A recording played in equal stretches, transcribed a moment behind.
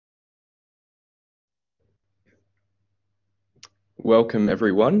Welcome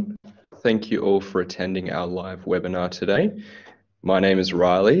everyone. Thank you all for attending our live webinar today. My name is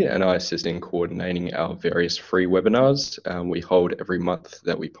Riley and I assist in coordinating our various free webinars we hold every month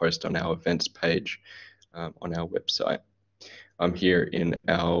that we post on our events page on our website. I'm here in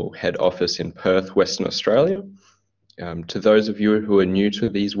our head office in Perth, Western Australia. To those of you who are new to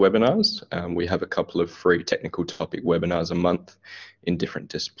these webinars, we have a couple of free technical topic webinars a month in different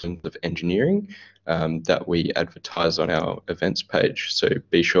disciplines of engineering that we advertise on our events page. So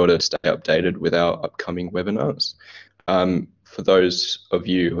be sure to stay updated with our upcoming webinars. For those of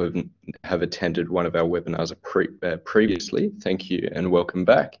you who have attended one of our webinars previously, thank you and welcome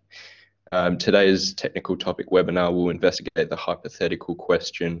back. Today's technical topic webinar will investigate the hypothetical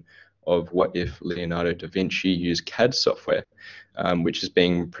question of what if Leonardo da Vinci used CAD software, which is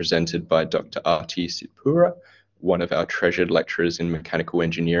being presented by Dr. Arti Siddhpura, one of our treasured lecturers in mechanical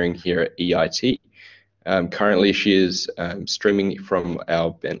engineering here at EIT. Currently, she is streaming from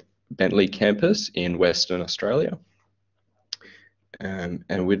our Bentley campus in Western Australia.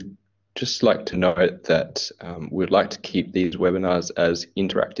 And we'd just like to note that we'd like to keep these webinars as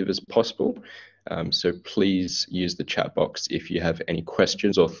interactive as possible. So please use the chat box if you have any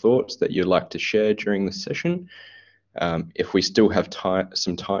questions or thoughts that you'd like to share during the session. If we still have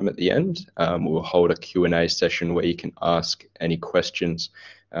some time at the end, we'll hold a Q&A session where you can ask any questions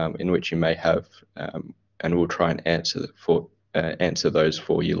in which you may have, and we'll try and answer those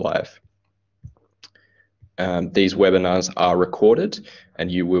for you live. These webinars are recorded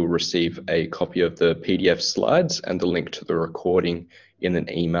and you will receive a copy of the PDF slides and the link to the recording in an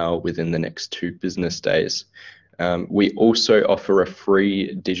email within the next 2 business days. We also offer a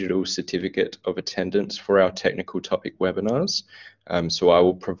free digital certificate of attendance for our technical topic webinars. So I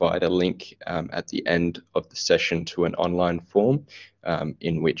will provide a link at the end of the session to an online form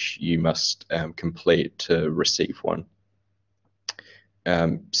in which you must complete to receive one.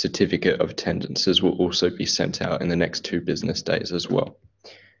 Certificate of attendances will also be sent out in the next 2 business days as well.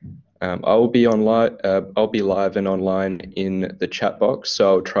 I'll be live and online in the chat box, so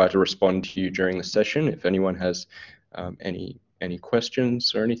I'll try to respond to you during the session if anyone has any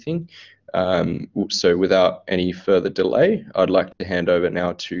questions or anything. So without any further delay, I'd like to hand over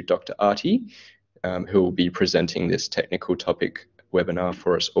now to Dr. Arti, who will be presenting this technical topic webinar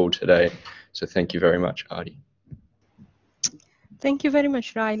for us all today. So thank you very much, Arti. Thank you very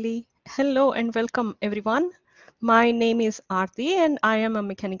much, Riley. Hello and welcome, everyone. My name is Arti and I am a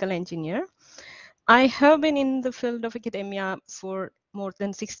mechanical engineer. I have been in the field of academia for more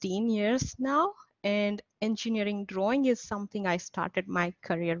than 16 years now, and engineering drawing is something I started my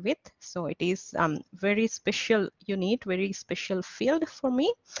career with. So it is very special unit, very special field for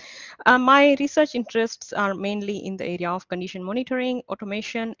me. My research interests are mainly in the area of condition monitoring,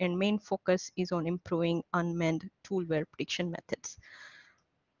 automation, and main focus is on improving unmanned tool wear prediction methods.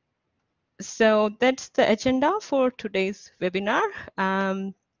 So that's the agenda for today's webinar.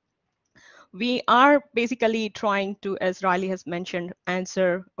 We are basically trying to, as Riley has mentioned,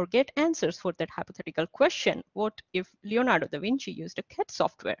 answer or get answers for that hypothetical question. What if Leonardo da Vinci used a CAD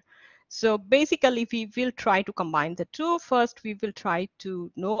software? So basically, we will try to combine the two. First, we will try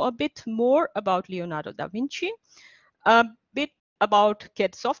to know a bit more about Leonardo da Vinci, a bit about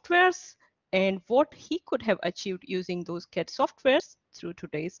CAD softwares, and what he could have achieved using those CAD softwares through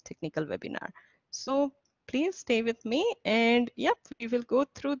today's technical webinar. So please stay with me, and yep, we will go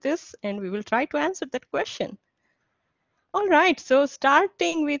through this and we will try to answer that question. All right, so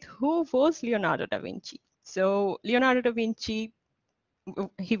starting with who was Leonardo da Vinci? So Leonardo da Vinci,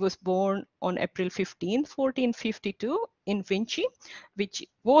 he was born on April 15, 1452 in Vinci, which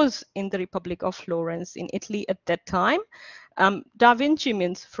was in the Republic of Florence in Italy at that time. Da Vinci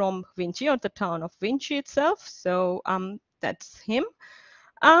means from Vinci, or the town of Vinci itself. So that's him.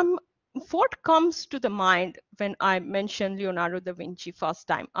 What comes to the mind when I mention Leonardo da Vinci first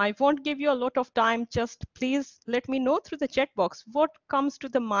time? I won't give you a lot of time, just please let me know through the chat box what comes to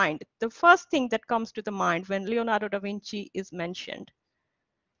the mind. The first thing that comes to the mind when Leonardo da Vinci is mentioned.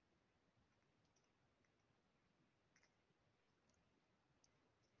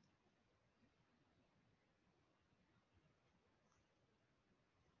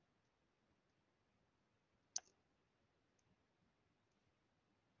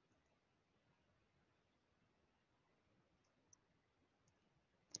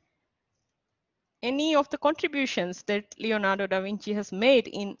 Any of the contributions that Leonardo da Vinci has made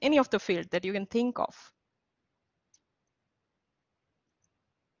in any of the field that you can think of?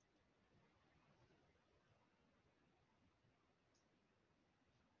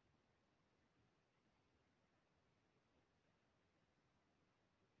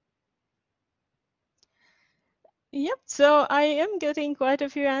 Yep, so I am getting quite a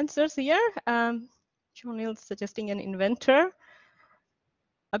few answers here. John Neal suggesting an inventor.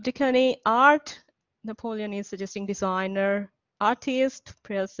 Abdikani, art. Napoleon is suggesting designer. Artist.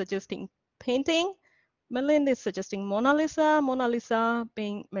 Priya suggesting painting. Melinda is suggesting Mona Lisa. Mona Lisa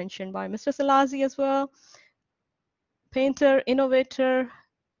being mentioned by Mr. Salazi as well. Painter, innovator,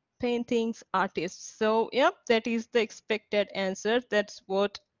 paintings, artists. So yep, that is the expected answer. That's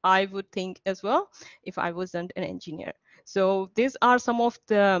what I would think as well if I wasn't an engineer. So these are some of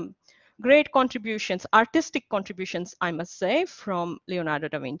the great contributions, artistic contributions, I must say, from Leonardo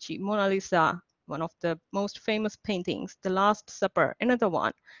da Vinci. Mona Lisa, one of the most famous paintings, The Last Supper, another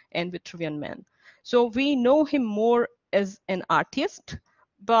one, and Vitruvian Man. So we know him more as an artist,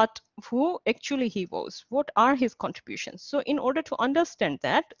 but who actually he was, what are his contributions. So in order to understand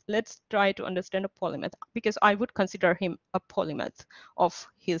that, let's try to understand a polymath, because I would consider him a polymath of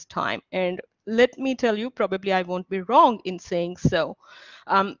his time. And let me tell you, probably I won't be wrong in saying so.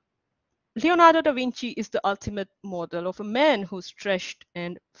 Leonardo da Vinci is the ultimate model of a man who stretched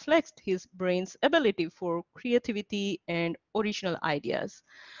and flexed his brain's ability for creativity and original ideas.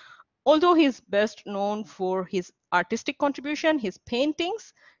 Although he's best known for his artistic contribution, his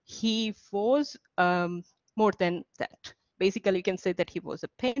paintings, he was more than that. Basically, you can say that he was a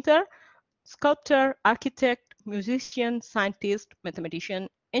painter, sculptor, architect, musician, scientist, mathematician,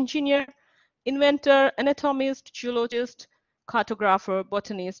 engineer, inventor, anatomist, geologist, cartographer,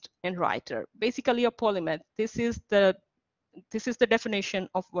 botanist, and writer. Basically a polymath. This is the definition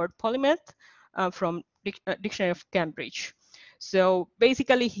of word polymath from Dictionary of Cambridge. So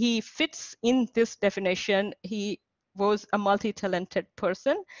basically he fits in this definition. He was a multi-talented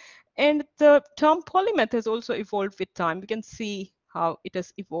person. And the term polymath has also evolved with time. We can see how it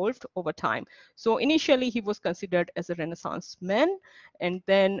has evolved over time. So initially he was considered as a Renaissance man, and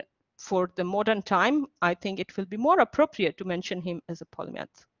then for the modern time, I think it will be more appropriate to mention him as a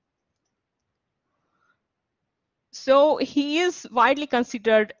polymath. So he is widely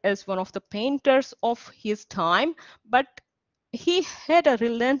considered as one of the painters of his time, but he had a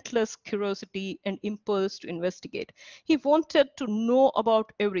relentless curiosity and impulse to investigate. He wanted to know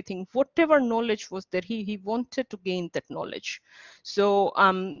about everything. Whatever knowledge was there, he wanted to gain that knowledge. So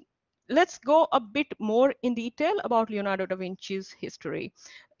let's go a bit more in detail about Leonardo da Vinci's history.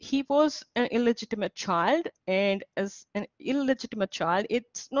 He was an illegitimate child, and as an illegitimate child, it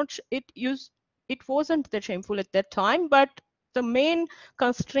wasn't that shameful at that time, but the main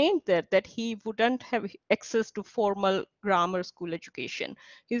constraint there that he wouldn't have access to formal grammar school education.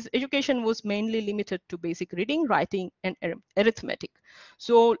 His education was mainly limited to basic reading, writing, and arithmetic.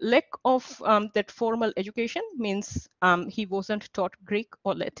 So lack of that formal education means he wasn't taught Greek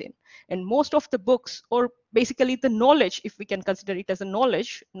or Latin. And most of the books, or basically the knowledge, if we can consider it as a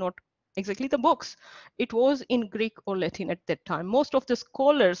knowledge, not exactly the books, it was in Greek or Latin at that time. Most of the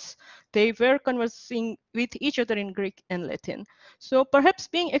scholars, they were conversing with each other in Greek and Latin. So perhaps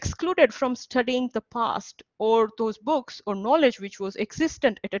being excluded from studying the past or those books or knowledge which was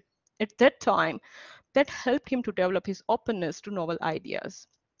existent at that time, that helped him to develop his openness to novel ideas.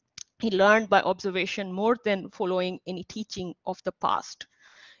 He learned by observation more than following any teaching of the past.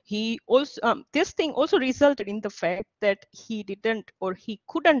 He also this thing also resulted in the fact that he didn't or he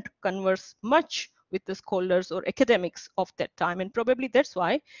couldn't converse much with the scholars or academics of that time, and probably that's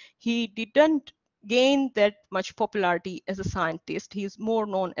why he didn't gain that much popularity as a scientist. He is more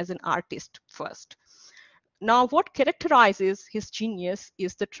known as an artist first. Now, what characterizes his genius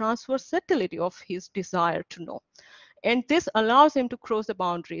is the transversality of his desire to know. And this allows him to cross the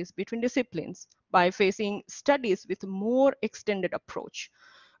boundaries between disciplines by facing studies with a more extended approach.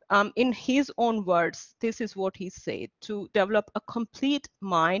 In his own words, this is what he said: to develop a complete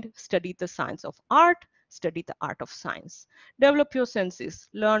mind, study the science of art, study the art of science. Develop your senses,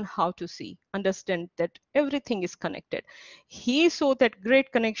 learn how to see, understand that everything is connected. He saw that great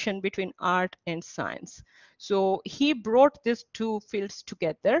connection between art and science. So he brought these two fields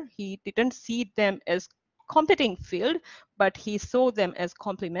together. He didn't see them as competing field, but he saw them as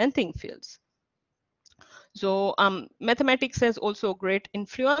complementing fields. So mathematics has also great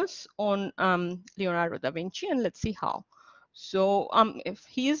influence on Leonardo da Vinci, and let's see how. So if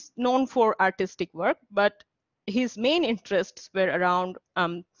he is known for artistic work, but his main interests were around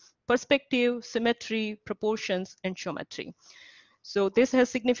perspective, symmetry, proportions, and geometry. So this has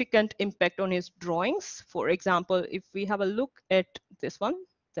significant impact on his drawings. For example, if we have a look at this one,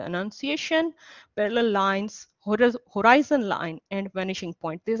 the Annunciation, parallel lines, horizon line, and vanishing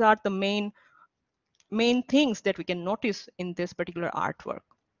point. These are the main things that we can notice in this particular artwork.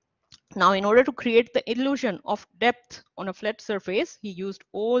 Now, in order to create the illusion of depth on a flat surface, he used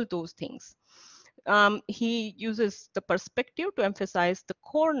all those things. he uses the perspective to emphasize the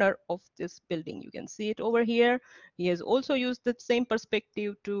corner of this building. You can see it over here. He has also used the same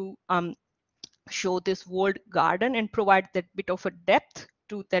perspective to show this walled garden and provide that bit of a depth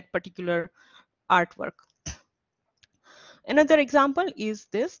to that particular artwork. Another example is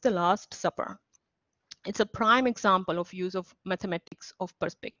this, the Last Supper. It's a prime example of use of mathematics of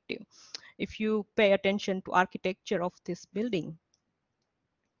perspective. If you pay attention to architecture of this building,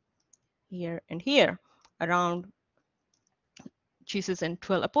 here and here, around Jesus and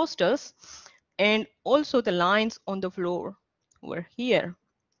 12 apostles, and also the lines on the floor were here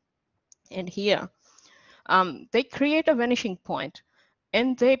and here. They create a vanishing point,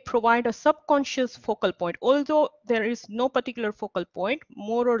 and they provide a subconscious focal point. Although there is no particular focal point,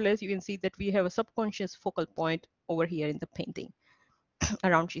 more or less you can see that we have a subconscious focal point over here in the painting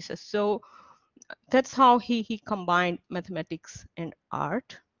around Jesus. So that's how he combined mathematics and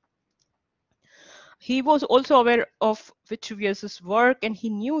art. He was also aware of Vitruvius's work, and he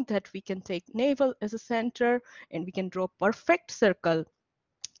knew that we can take navel as a center and we can draw a perfect circle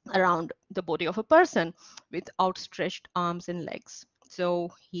around the body of a person with outstretched arms and legs.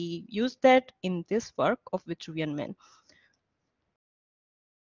 So he used that in this work of Vitruvian Men.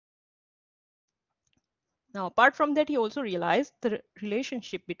 Now, apart from that, he also realized the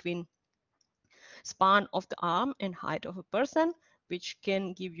relationship between span of the arm and height of a person, which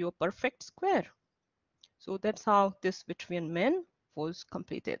can give you a perfect square. So that's how this Vitruvian Men was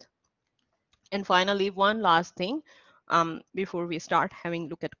completed. And finally, one last thing before we start having a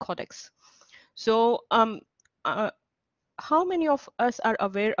look at codex. So how many of us are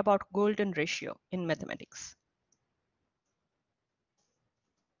aware about golden ratio in mathematics?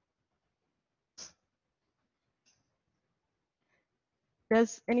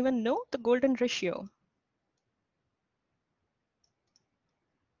 Does anyone know the golden ratio?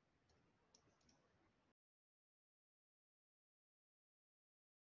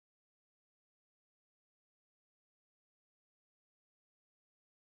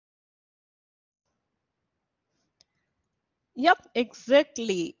 Yep,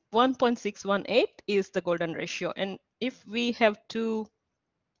 exactly. 1.618 is the golden ratio. And if we have two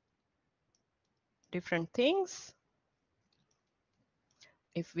different things,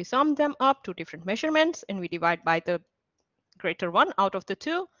 if we sum them up to different measurements and we divide by the greater one out of the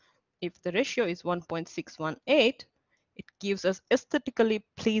two, if the ratio is 1.618, it gives us aesthetically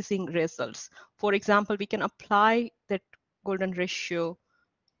pleasing results. For example, we can apply that golden ratio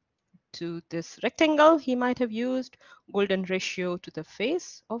to this rectangle he might have used, golden ratio to the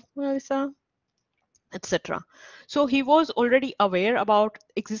face of Mona Lisa, etc. So he was already aware about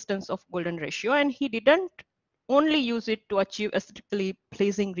existence of golden ratio, and he didn't only use it to achieve aesthetically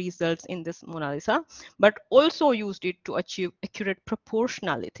pleasing results in this Mona Lisa, but also used it to achieve accurate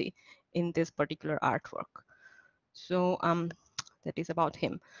proportionality in this particular artwork. So that is about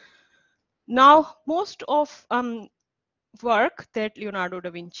him. Now, most of work that Leonardo da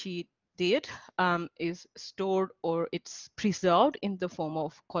Vinci did is stored or it's preserved in the form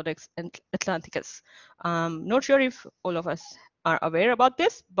of Codex Atlanticus. Not sure if all of us are aware about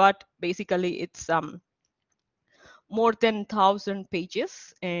this, but basically it's more than 1,000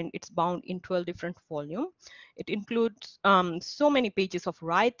 pages and it's bound in 12 different volumes. It includes so many pages of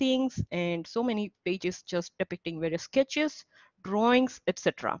writings and so many pages just depicting various sketches, drawings,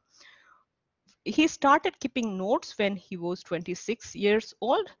 etc. He started keeping notes when he was 26 years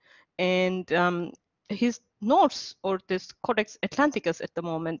old, and his notes, or this Codex Atlanticus at the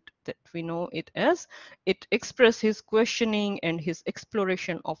moment that we know it as, it expressed his questioning and his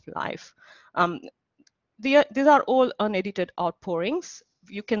exploration of life. These are all unedited outpourings.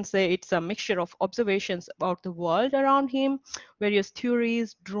 You can say it's a mixture of observations about the world around him, various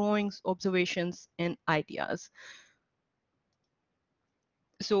theories, drawings, observations, and ideas.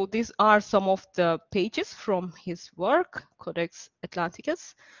 So these are some of the pages from his work, Codex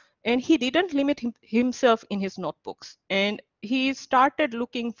Atlanticus. And he didn't limit himself in his notebooks. And he started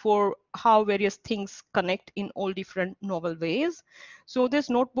looking for how various things connect in all different novel ways. So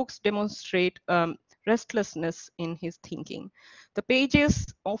these notebooks demonstrate restlessness in his thinking. The pages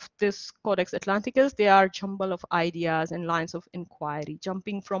of this Codex Atlanticus, they are jumble of ideas and lines of inquiry,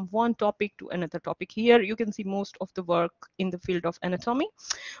 jumping from one topic to another topic. Here you can see most of the work in the field of anatomy,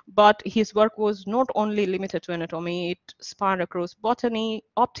 but his work was not only limited to anatomy, it spanned across botany,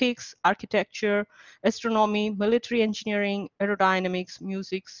 optics, architecture, astronomy, military engineering, aerodynamics,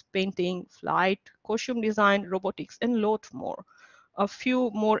 music, painting, flight, costume design, robotics, and lot more. A few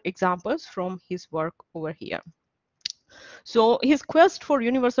more examples from his work over here. So his quest for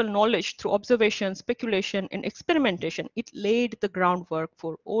universal knowledge through observation, speculation, and experimentation, it laid the groundwork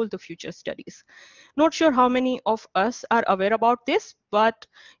for all the future studies. Not sure how many of us are aware about this, but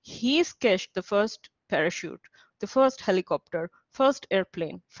he sketched the first parachute, the first helicopter, first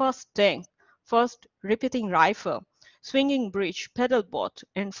airplane, first tank, first repeating rifle, swinging bridge, pedal boat,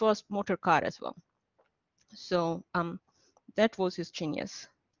 and first motor car as well. So that was his genius.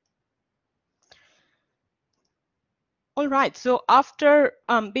 All right, so after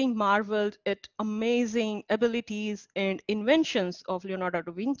being marveled at amazing abilities and inventions of Leonardo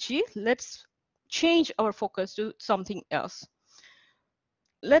da Vinci, let's change our focus to something else.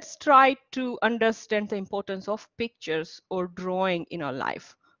 Let's try to understand the importance of pictures or drawing in our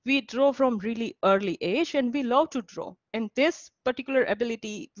life. We draw from really early age and we love to draw. And this particular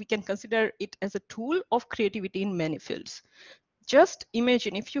ability, we can consider it as a tool of creativity in many fields. Just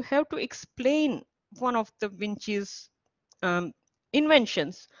imagine if you have to explain one of the Vinci's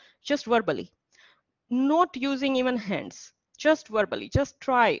inventions just verbally, not using even hands, just verbally, just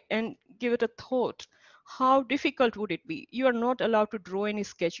try and give it a thought. How difficult would it be? You are not allowed to draw any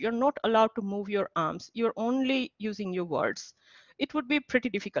sketch. You're not allowed to move your arms. You're only using your words. It would be pretty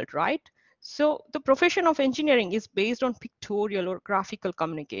difficult, right? So the profession of engineering is based on pictorial or graphical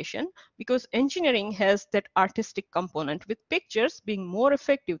communication because engineering has that artistic component, with pictures being more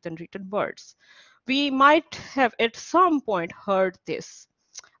effective than written words. We might have at some point heard this: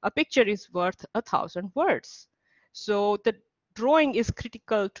 a picture is worth 1,000 words. So the drawing is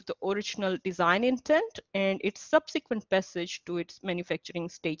critical to the original design intent and its subsequent passage to its manufacturing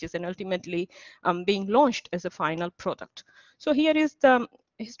stages and ultimately being launched as a final product. So here is the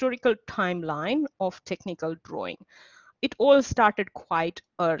historical timeline of technical drawing. It all started quite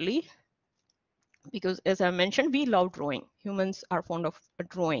early because, as I mentioned, we love drawing. Humans are fond of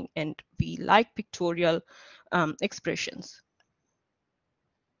drawing and we like pictorial expressions.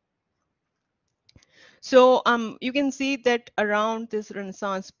 So you can see that around this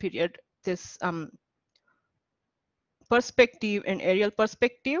Renaissance period, this perspective and aerial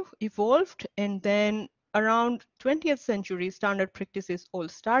perspective evolved, and then around 20th century, standard practices all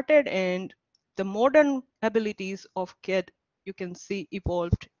started, and the modern abilities of CAD, you can see,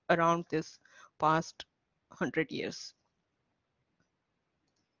 evolved around this past 100 years.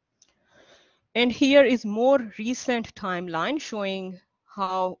 And here is more recent timeline showing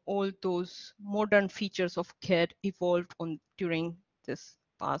how all those modern features of CAD evolved during this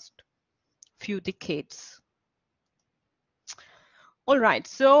past few decades. All right,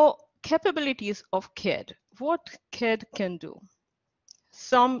 so capabilities of CAD. What CAD can do?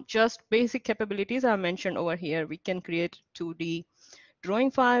 Some just basic capabilities are mentioned over here. We can create 2D drawing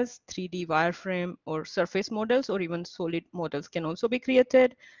files, 3D wireframe or surface models, or even solid models can also be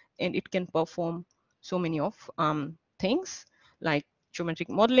created, and it can perform so many of things like geometric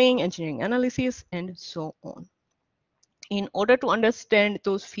modeling, engineering analysis, and so on. In order to understand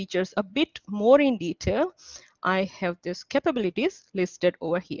those features a bit more in detail, I have these capabilities listed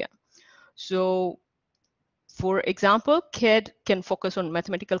over here. So for example, CAD can focus on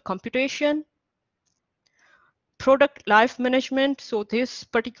mathematical computation, product life management. So this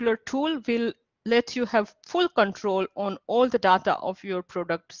particular tool will let you have full control on all the data of your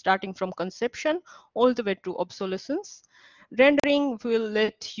product, starting from conception all the way to obsolescence. Rendering will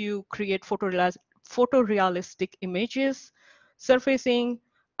let you create photorealistic images. Surfacing,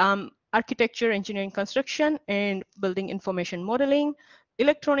 architecture, engineering, construction, and building information modeling.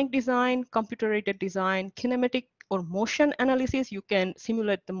 Electronic design, computer-aided design, kinematic or motion analysis. You can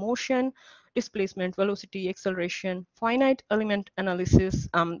simulate the motion, displacement, velocity, acceleration, finite element analysis.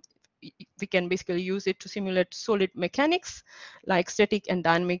 We can basically use it to simulate solid mechanics like static and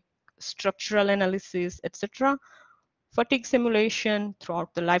dynamic structural analysis, etc. Fatigue simulation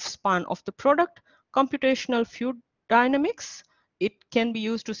throughout the lifespan of the product. Computational fluid dynamics. It can be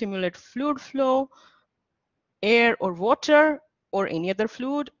used to simulate fluid flow, air or water, or any other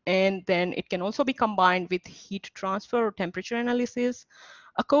fluid, and then it can also be combined with heat transfer or temperature analysis.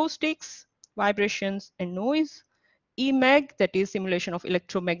 Acoustics, vibrations, and noise. EMAG, that is simulation of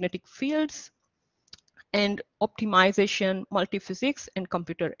electromagnetic fields, and optimization, multiphysics, and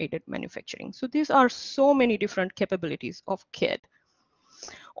computer-aided manufacturing. So these are so many different capabilities of CAD.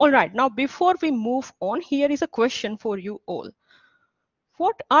 All right, now before we move on, here is a question for you all.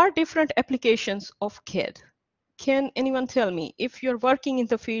 What are different applications of CAD? Can anyone tell me, if you're working in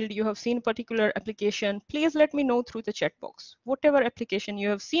the field, you have seen a particular application, please let me know through the chat box, whatever application you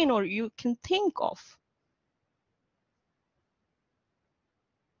have seen or you can think of.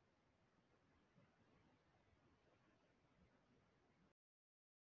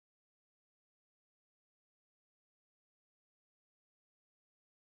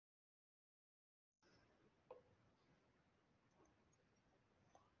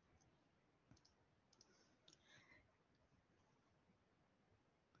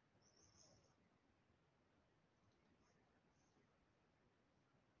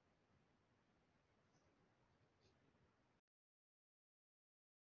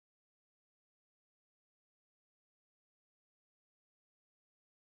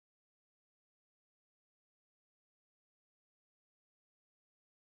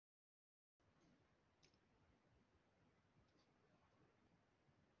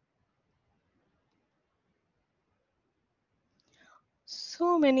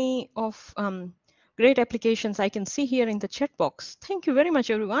 so many of great applications I can see here in the chat box. Thank you very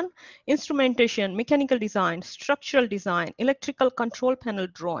much, everyone. Instrumentation, mechanical design, structural design, electrical control panel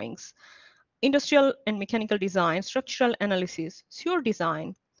drawings, industrial and mechanical design, structural analysis, sewer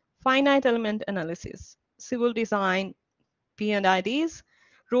design, finite element analysis, civil design, P&IDs,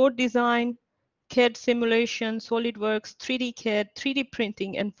 road design, CAD simulation, SolidWorks, 3D CAD, 3D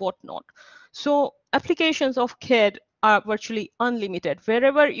printing, and whatnot. So applications of CAD are virtually unlimited.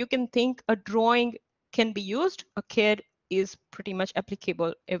 Wherever you can think a drawing can be used, a CAD is pretty much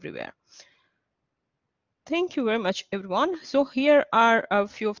applicable everywhere. Thank you very much, everyone. So here are a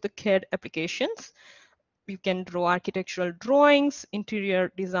few of the CAD applications. You can draw architectural drawings,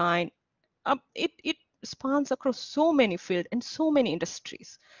 interior design. It spans across so many fields and so many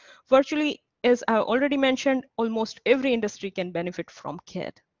industries. Virtually, as I already mentioned, almost every industry can benefit from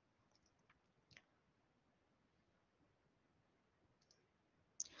CAD.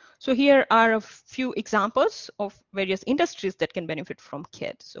 So here are a few examples of various industries that can benefit from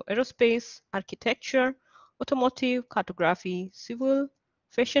CAD. So aerospace, architecture, automotive, cartography, civil,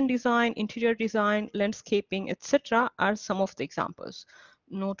 fashion design, interior design, landscaping, etc. are some of the examples.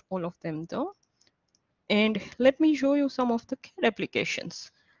 Not all of them though. And let me show you some of the CAD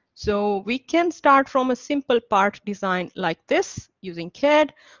applications. So we can start from a simple part design like this using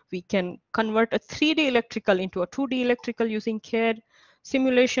CAD. We can convert a 3D electrical into a 2D electrical using CAD,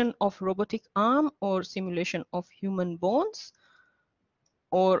 simulation of robotic arm or simulation of human bones,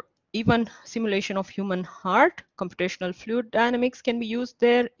 or even simulation of human heart. Computational fluid dynamics can be used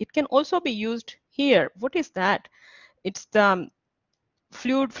there. It can also be used here. What is that? It's the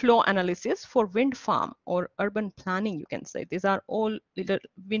fluid flow analysis for wind farm or urban planning, you can say. These are all little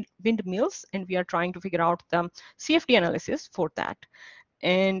windmills, and we are trying to figure out the CFD analysis for that.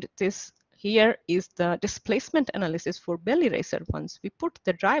 And this here is the displacement analysis for belly racer once we put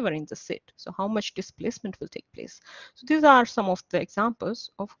the driver in the seat. So how much displacement will take place? So these are some of the examples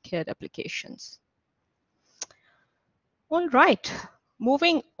of CAD applications. All right.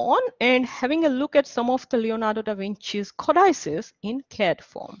 Moving on and having a look at some of the Leonardo da Vinci's codices in CAD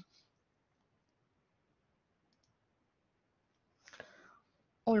form.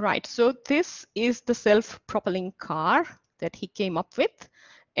 All right, so this is the self-propelling car that he came up with.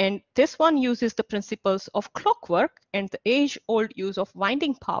 And this one uses the principles of clockwork and the age-old use of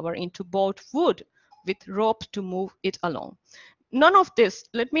winding power into bowed wood with rope to move it along. None of this,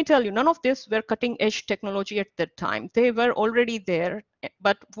 let me tell you, none of this were cutting edge technology at that time. They were already there,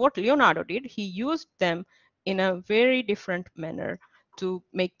 but what Leonardo did, he used them in a very different manner to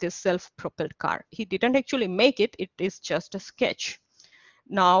make this self-propelled car. He didn't actually make it, it is just a sketch.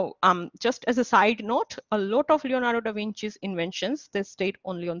 Now, just as a side note, a lot of Leonardo da Vinci's inventions, they stayed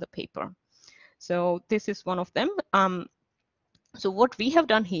only on the paper. So this is one of them. So what we have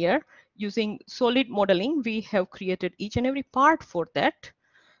done here, using solid modeling, we have created each and every part for that.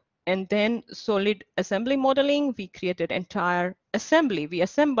 And then solid assembly modeling, we created entire assembly. We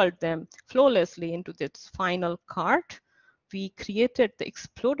assembled them flawlessly into this final cart. We created the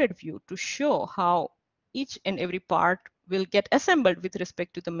exploded view to show how each and every part will get assembled with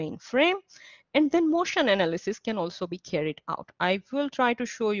respect to the main frame. And then motion analysis can also be carried out. I will try to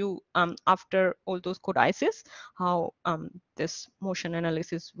show you after all those codices how this motion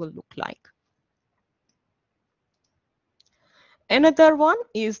analysis will look like. Another one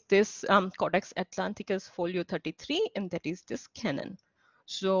is this Codex Atlanticus Folio 33, and that is this Canon.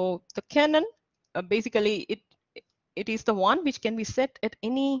 So the Canon, basically, it is the one which can be set at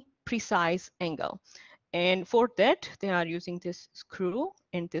any precise angle. And for that, they are using this screw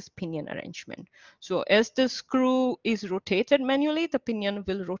and this pinion arrangement. So as the screw is rotated manually, the pinion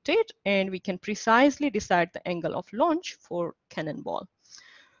will rotate, and we can precisely decide the angle of launch for cannonball.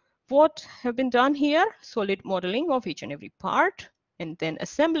 What have been done here? Solid modeling of each and every part, and then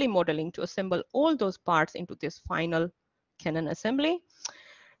assembly modeling to assemble all those parts into this final cannon assembly.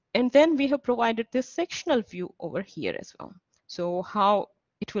 And then we have provided this sectional view over here as well. So how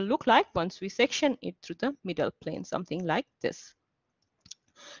it will look like once we section it through the middle plane, something like this.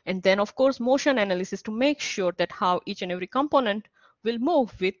 And then, of course, motion analysis to make sure that how each and every component will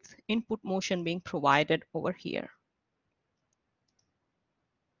move with input motion being provided over here.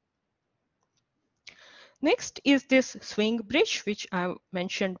 Next is this swing bridge, which I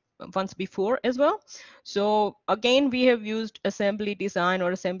mentioned once before as well. So again, we have used assembly design or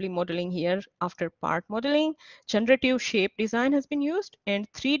assembly modeling here after part modeling. Generative shape design has been used, and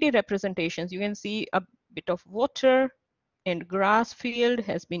 3D representations. You can see a bit of water and grass field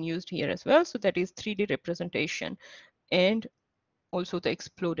has been used here as well. So that is 3D representation, and also the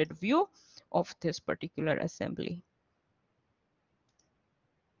exploded view of this particular assembly.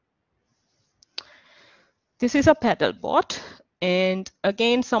 This is a paddle boat, and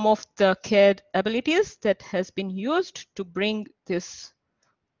again, some of the CAD abilities that has been used to bring this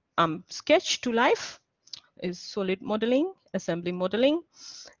sketch to life is solid modeling, assembly modeling,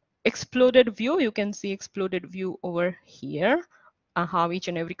 exploded view. You can see exploded view over here, how each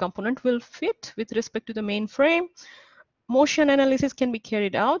and every component will fit with respect to the main frame. Motion analysis can be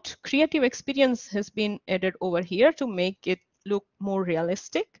carried out. Creative experience has been added over here to make it look more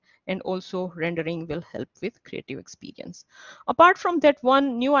realistic, and also rendering will help with creative experience. Apart from that,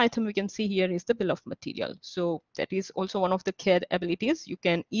 one new item we can see here is the bill of material. So that is also one of the CAD abilities. You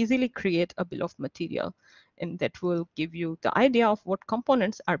can easily create a bill of material, and that will give you the idea of what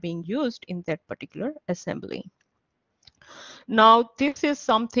components are being used in that particular assembly. Now, this is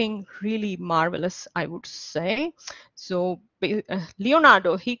something really marvelous, I would say. So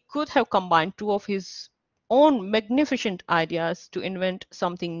Leonardo, he could have combined two of his own magnificent ideas to invent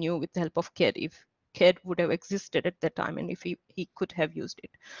something new with the help of CAD, if CAD would have existed at that time, and if he could have used it.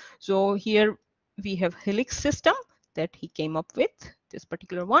 So here we have helix system that he came up with, this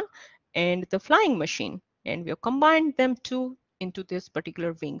particular one, and the flying machine, and we have combined them two into this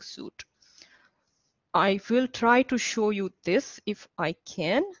particular wingsuit. I will try to show you this if I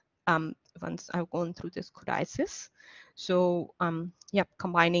can, once I've gone through this codices. So yeah,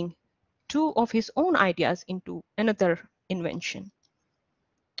 combining two of his own ideas into another invention.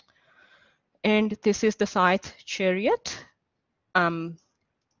 And this is the Scythe chariot, one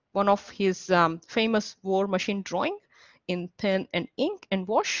of his famous war machine drawing in pen and ink and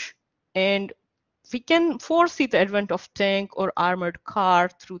wash. And we can foresee the advent of tank or armored car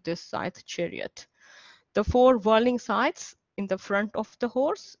through this Scythe chariot. The four whirling scythes in the front of the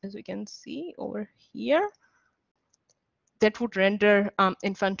horse, as we can see over here, that would render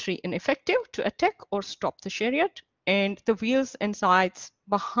infantry ineffective to attack or stop the chariot. And the wheels and scythes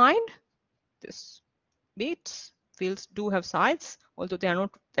behind this beats, wheels do have scythes, although they are not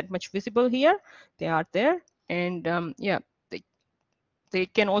that much visible here. They are there, and yeah, they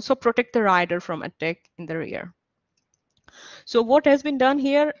can also protect the rider from attack in the rear. So what has been done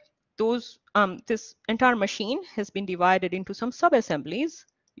here? This entire machine has been divided into some sub-assemblies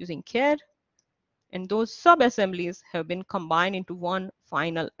using CAD, and those sub-assemblies have been combined into one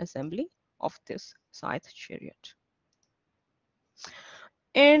final assembly of this Scythe chariot.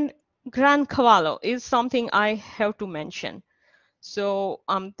 And Gran Cavallo is something I have to mention. So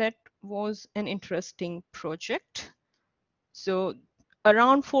that was an interesting project. So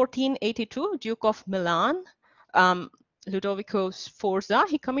around 1482, Duke of Milan, Ludovico Sforza,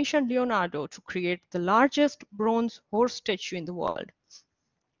 he commissioned Leonardo to create the largest bronze horse statue in the world.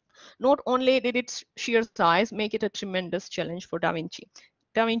 Not only did its sheer size make it a tremendous challenge for Da Vinci.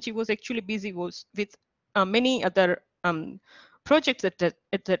 Da Vinci was actually busy with many other projects at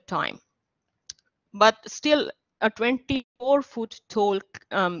that time. But still, a 24-foot tall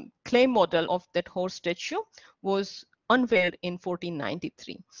clay model of that horse statue was unveiled in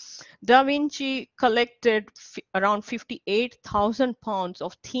 1493. Da Vinci collected around 58,000 pounds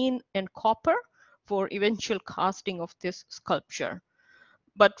of tin and copper for eventual casting of this sculpture.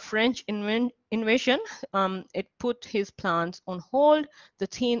 But French invasion, it put his plans on hold. The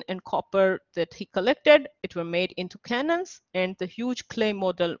tin and copper that he collected, it were made into cannons, and the huge clay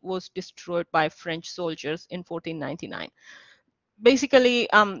model was destroyed by French soldiers in 1499. Basically,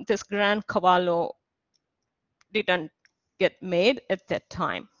 this Gran Cavallo didn't get made at that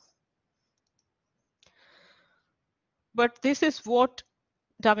time. But this is what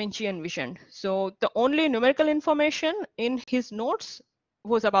Da Vinci envisioned. So the only numerical information in his notes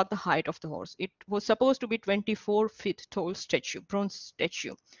was about the height of the horse. It was supposed to be 24 feet tall statue, bronze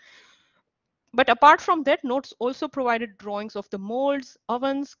statue. But apart from that, notes also provided drawings of the molds,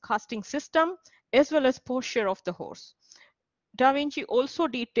 ovens, casting system, as well as posture of the horse. Da Vinci also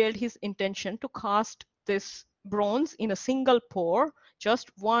detailed his intention to cast this bronze in a single pour, just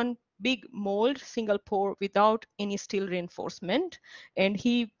one big mold, single pour without any steel reinforcement. And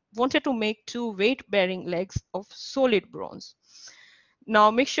he wanted to make two weight-bearing legs of solid bronze.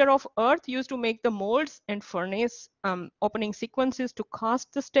 Now, mixture of earth used to make the molds and furnace opening sequences to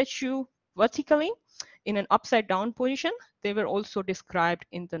cast the statue vertically in an upside down position, they were also described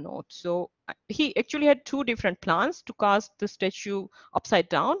in the note. So he actually had two different plans to cast the statue upside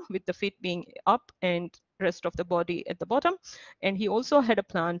down with the feet being up and rest of the body at the bottom. And he also had a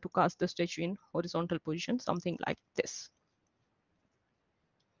plan to cast the statue in horizontal position, something like this.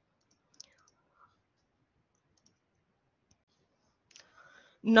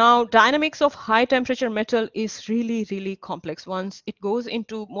 Now, dynamics of high temperature metal is really, really complex. Once it goes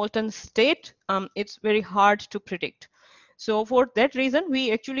into molten state, it's very hard to predict. So for that reason,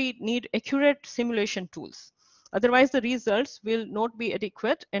 we actually need accurate simulation tools. Otherwise, the results will not be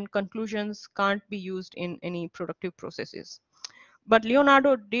adequate and conclusions can't be used in any productive processes. But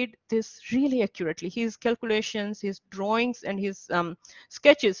Leonardo did this really accurately. His calculations, his drawings, and his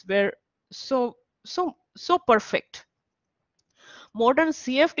sketches were so perfect. Modern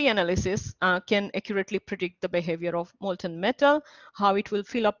CFD analysis can accurately predict the behavior of molten metal, how it will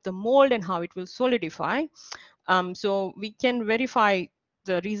fill up the mold, and how it will solidify. So we can verify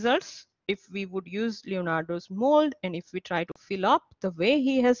the results if we would use Leonardo's mold, and if we try to fill up the way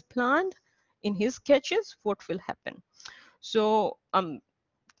he has planned in his sketches, what will happen. So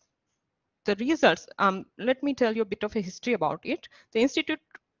the results, let me tell you a bit of a history about it. The Institute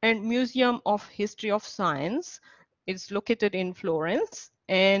and Museum of History of Science is located in Florence,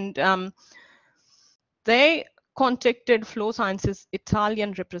 and they contacted Flow Science's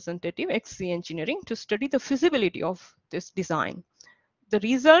Italian representative, XC Engineering, to study the feasibility of this design. The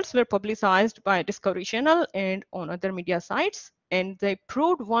results were publicized by Discovery Channel and on other media sites, and they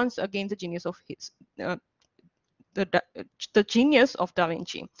proved once again the genius of the genius of Da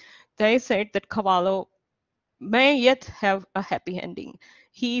Vinci. They said that Cavallo may yet have a happy ending.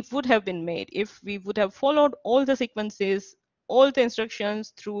 He would have been made if we would have followed all the sequences, all the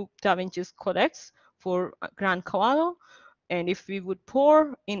instructions through Da Vinci's Codex for Grand Cavallo. And if we would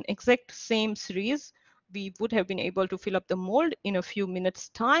pour in exact same series, we would have been able to fill up the mold in a few minutes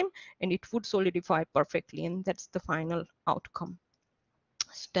time, and it would solidify perfectly. And that's the final outcome,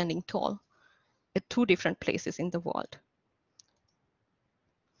 standing tall at two different places in the world.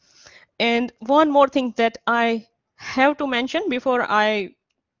 And one more thing that I have to mention before I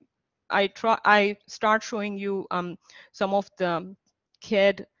start showing you some of the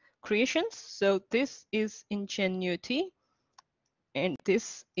CAD creations. So this is Ingenuity, and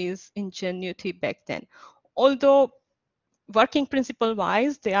this is Ingenuity back then. Although working principle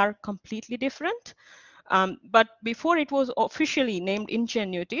wise, they are completely different. But before it was officially named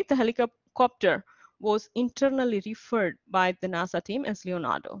Ingenuity, the helicopter was internally referred by the NASA team as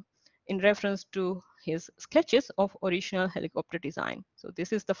Leonardo, in reference to his sketches of original helicopter design. So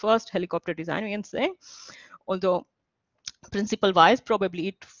this is the first helicopter design, we can say. Although principle wise, probably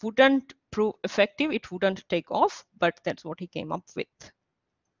it wouldn't prove effective, it wouldn't take off, but that's what he came up with.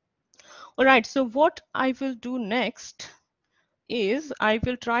 All right, so what I will do next is I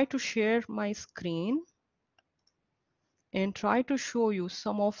will try to share my screen and try to show you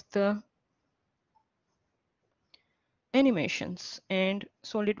some of the animations and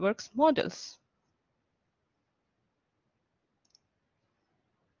SolidWorks models.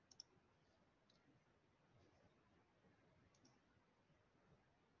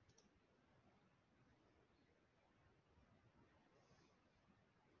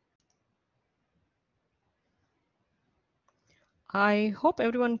 I hope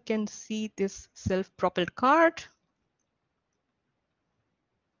everyone can see this self-propelled cart.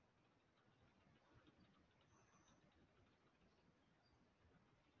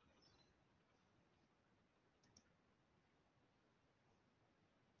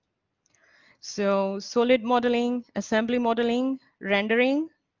 So solid modeling, assembly modeling, rendering,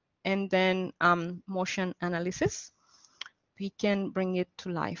 and then motion analysis. We can bring it to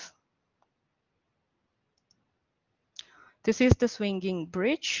life. This is the swinging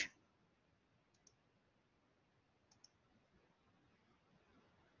bridge.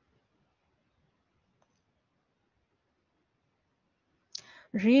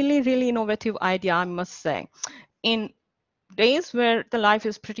 Really, really innovative idea, I must say. In days where the life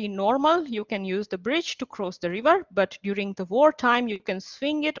is pretty normal, you can use the bridge to cross the river, but during the wartime, you can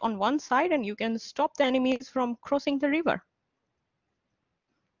swing it on one side and you can stop the enemies from crossing the river.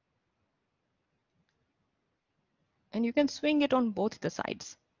 And you can swing it on both the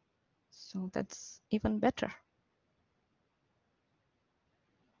sides. So that's even better.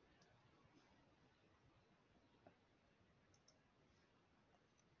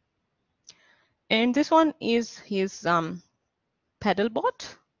 And this one is his paddle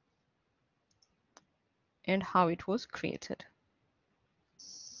boat and how it was created.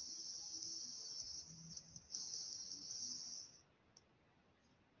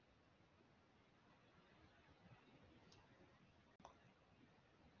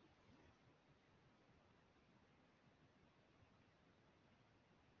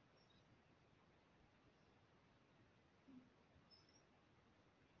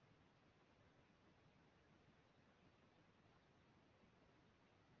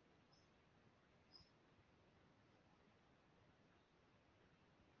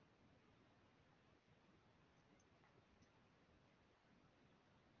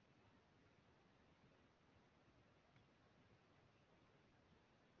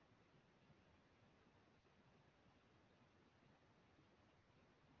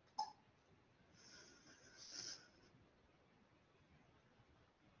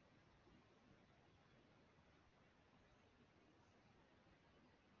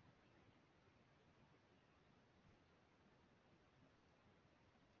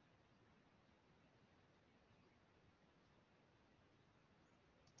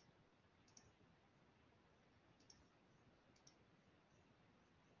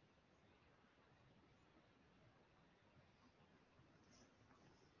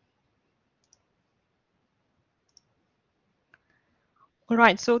 All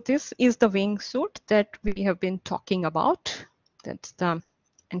right, so this is the wingsuit that we have been talking about. That's the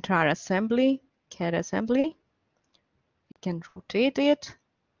entire assembly, CAD assembly. We can rotate it,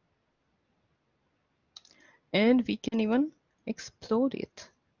 and we can even explode it.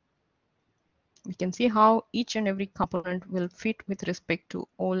 We can see how each and every component will fit with respect to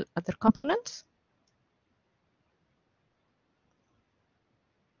all other components.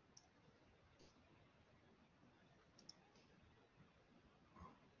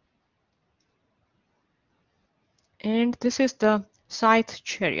 And this is the scythe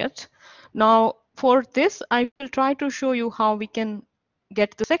chariot. Now, for this, I will try to show you how we can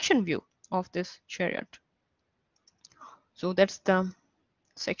get the section view of this chariot. So that's the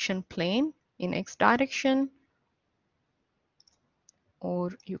section plane in X direction,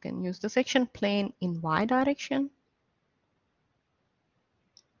 or you can use the section plane in Y direction.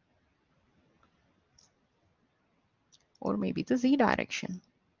 Or maybe the Z direction.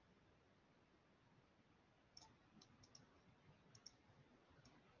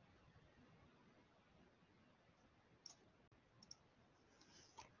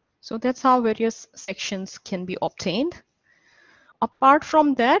 So that's how various sections can be obtained. Apart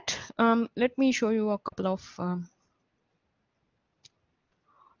from that, let me show you a couple of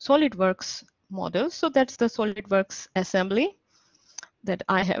SolidWorks models. So that's the SolidWorks assembly that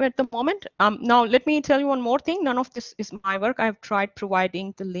I have at the moment. Now, let me tell you one more thing. None of this is my work. I've tried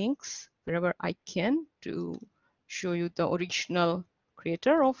providing the links wherever I can to show you the original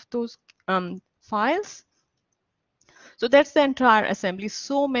creator of those files. So that's the entire assembly.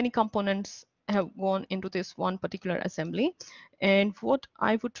 So many components have gone into this one particular assembly. And what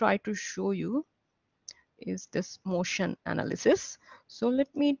I would try to show you is this motion analysis. So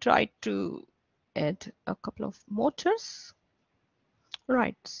let me try to add a couple of motors.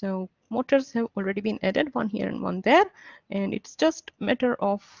 Right, so motors have already been added, one here and one there, and it's just a matter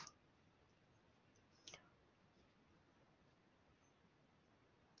of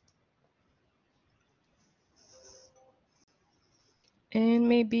and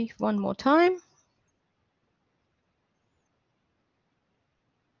maybe one more time.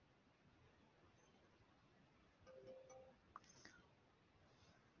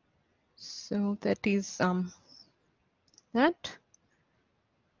 So that is that.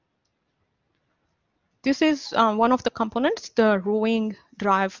 This is one of the components, the rowing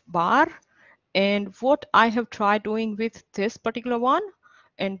drive bar. And what I have tried doing with this particular one,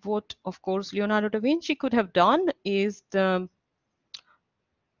 and what of course Leonardo da Vinci could have done, is the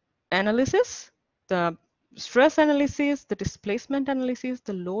analysis, the stress analysis, the displacement analysis,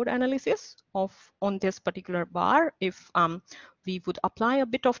 the load analysis of on this particular bar. If we would apply a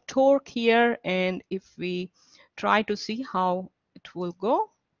bit of torque here, and if we try to see how it will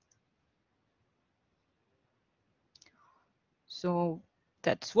go. So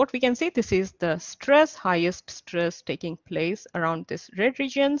that's what we can see. This is the stress, highest stress taking place around this red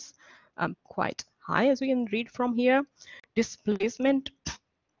regions, quite high as we can read from here. Displacement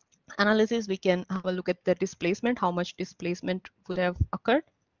analysis, we can have a look at the displacement, how much displacement would have occurred.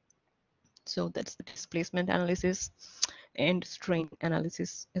 So that's the displacement analysis and strain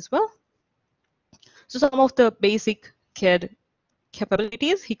analysis as well. So some of the basic CAD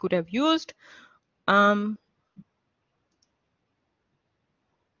capabilities he could have used.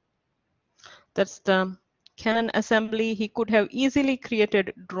 That's the Canon assembly. He could have easily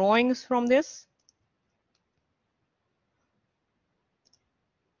created drawings from this.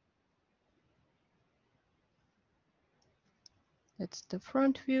 That's the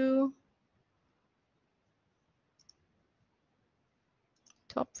front view,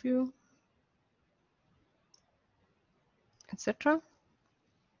 top view, etc.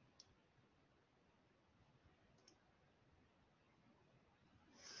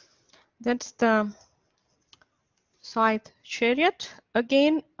 That's the scythe chariot.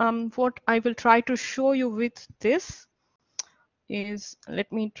 Again, what I will try to show you with this is,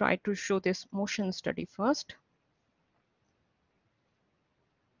 let me try to show this motion study first,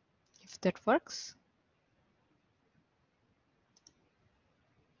 if that works.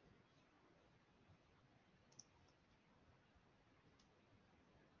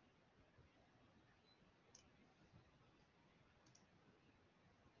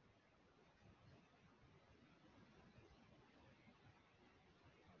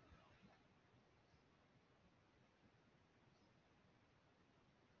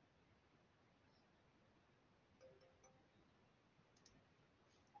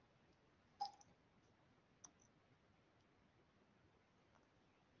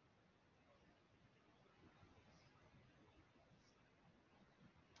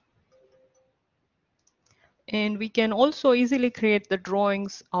 And we can also easily create the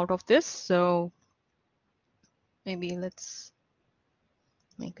drawings out of this. So maybe let's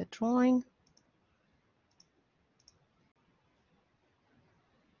make a drawing.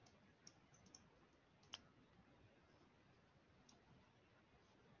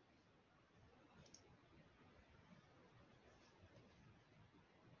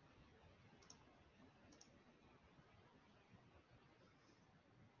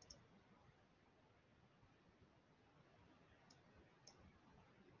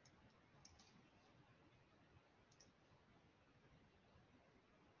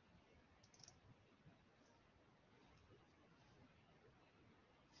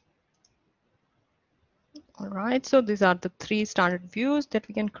 All right, so these are the 3 standard views that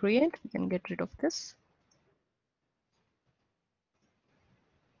we can create. We can get rid of this.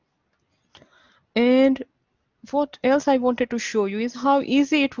 And what else I wanted to show you is how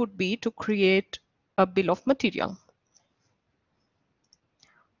easy it would be to create a bill of material.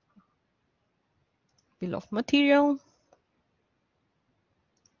 Bill of material.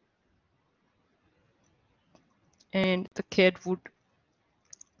 And the CAD would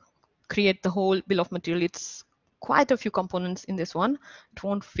create the whole bill of material. It's quite a few components in this one. It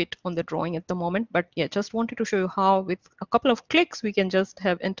won't fit on the drawing at the moment, but yeah, just wanted to show you how with a couple of clicks we can just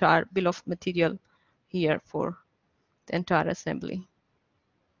have entire bill of material here for the entire assembly.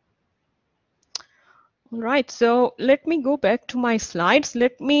 All right, so let me go back to my slides.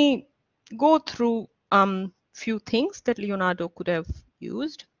 Let me go through few things that Leonardo could have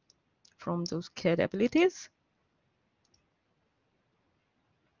used from those CAD abilities.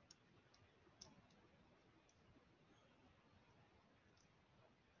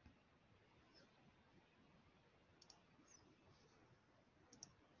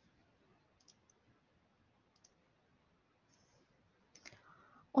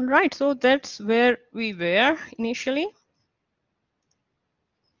 All right, so that's where we were initially.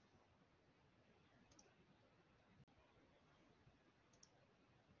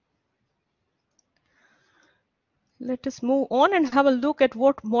 Let us move on and have a look at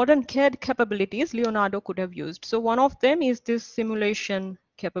what modern CAD capabilities Leonardo could have used. So one of them is this simulation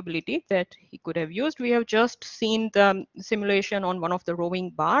capability that he could have used. We have just seen the simulation on one of the rowing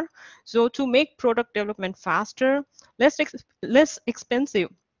bar. So to make product development faster, less expensive,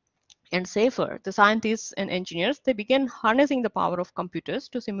 and safer, the scientists and engineers, they began harnessing the power of computers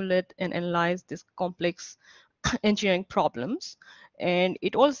to simulate and analyze these complex engineering problems. And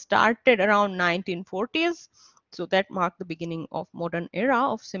it all started around 1940s. So that marked the beginning of modern era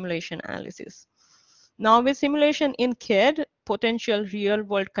of simulation analysis. Now with simulation in CAD, potential real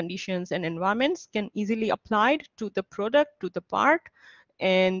world conditions and environments can easily applied to the product, to the part,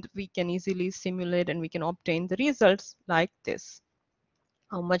 and we can easily simulate and we can obtain the results like this.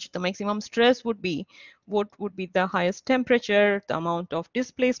 How much the maximum stress would be, what would be the highest temperature, the amount of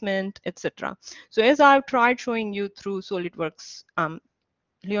displacement, etc. So as I've tried showing you through SolidWorks,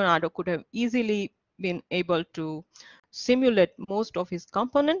 Leonardo could have easily been able to simulate most of his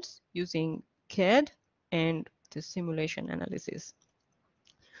components using CAD and the simulation analysis.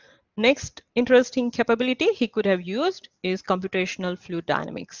 Next interesting capability he could have used is computational fluid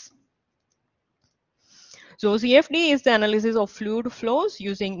dynamics. So CFD is the analysis of fluid flows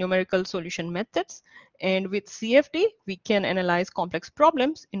using numerical solution methods. And with CFD, we can analyze complex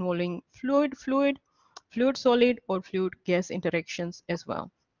problems involving fluid-solid, or fluid-gas interactions as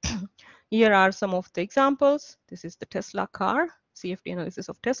well. Here are some of the examples. This is the Tesla car, CFD analysis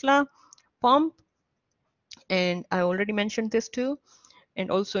of Tesla, pump, and I already mentioned this too, and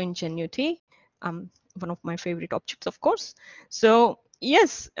also Ingenuity, one of my favorite objects, of course. So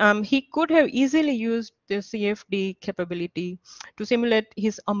yes, he could have easily used the CFD capability to simulate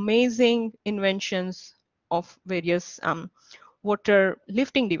his amazing inventions of various water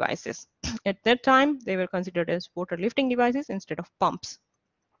lifting devices. At that time, they were considered as water lifting devices instead of pumps.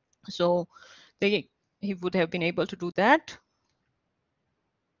 So he would have been able to do that.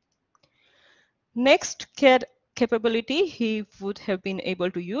 Next CAD capability he would have been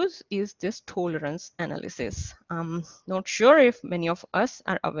able to use is this tolerance analysis. I'm not sure if many of us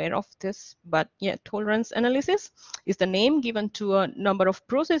are aware of this, but yeah, tolerance analysis is the name given to a number of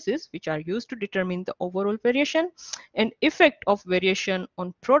processes which are used to determine the overall variation and effect of variation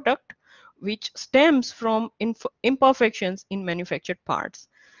on product, which stems from imperfections in manufactured parts.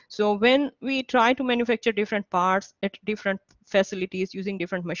 So when we try to manufacture different parts at different facilities using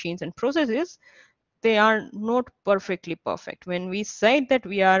different machines and processes, they are not perfectly perfect. When we say that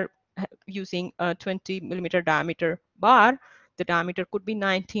we are using a 20 millimeter diameter bar, the diameter could be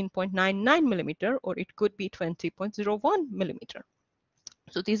 19.99 millimeter, or it could be 20.01 millimeter.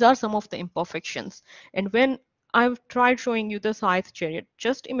 So these are some of the imperfections. And when I've tried showing you the scythe chariot,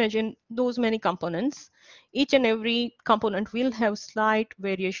 just imagine those many components. Each and every component will have slight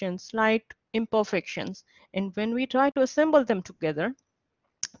variations, slight imperfections. And when we try to assemble them together,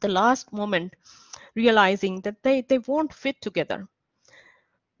 the last moment, realizing that they won't fit together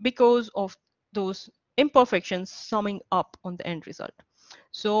because of those imperfections summing up on the end result.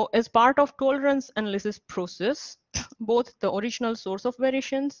 So as part of tolerance analysis process, both the original source of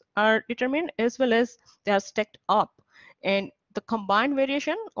variations are determined as well as they are stacked up, and the combined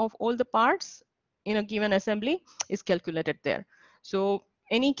variation of all the parts in a given assembly is calculated there. So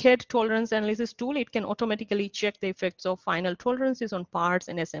any CAD tolerance analysis tool, it can automatically check the effects of final tolerances on parts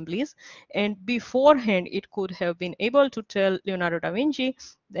and assemblies. And beforehand, it could have been able to tell Leonardo da Vinci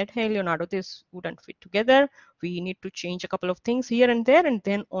that, hey, Leonardo, this wouldn't fit together. We need to change a couple of things here and there, and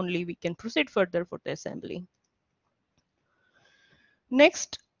then only we can proceed further for the assembly.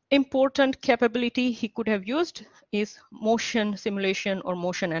 Next important capability he could have used is motion simulation or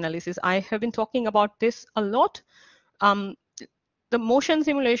motion analysis. I have been talking about this a lot. The motion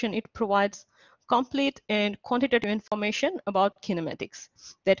simulation, it provides complete and quantitative information about kinematics.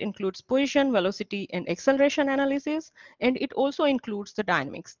 That includes position, velocity, and acceleration analysis. And it also includes the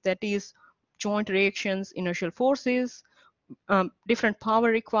dynamics, that is joint reactions, inertial forces, different power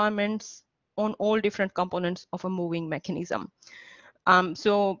requirements on all different components of a moving mechanism.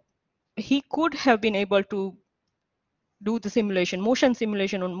 So he could have been able to do the simulation, motion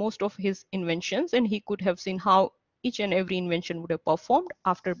simulation on most of his inventions, and he could have seen how each and every invention would have performed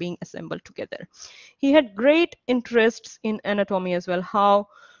after being assembled together. He had great interests in anatomy as well, how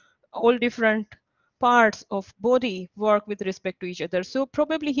all different parts of body work with respect to each other. So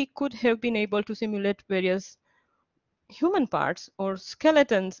probably he could have been able to simulate various human parts or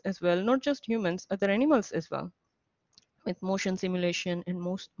skeletons as well, not just humans, other animals as well, with motion simulation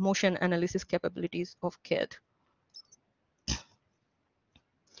and motion analysis capabilities of CAD.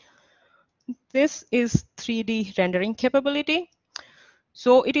 This is 3D rendering capability.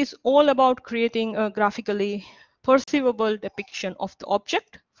 So it is all about creating a graphically perceivable depiction of the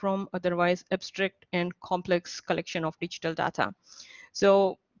object from otherwise abstract and complex collection of digital data.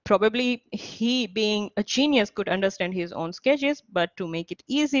 So probably he, being a genius, could understand his own sketches, but to make it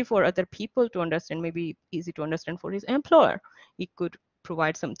easy for other people to understand, maybe easy to understand for his employer, he could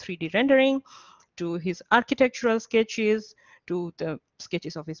provide some 3D rendering to his architectural sketches, to the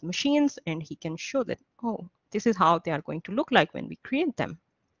sketches of his machines, and he can show that, oh, this is how they are going to look like when we create them.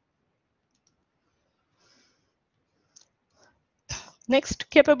 Next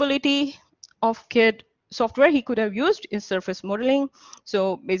capability of CAD software he could have used is surface modeling.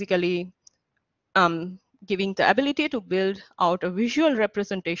 So basically giving the ability to build out a visual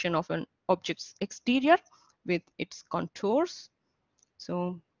representation of an object's exterior with its contours.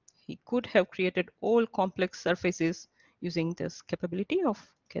 So he could have created all complex surfaces using this capability of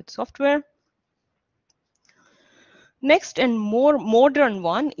CAD software. Next and more modern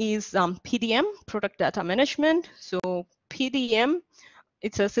one is PDM, product data management. So PDM,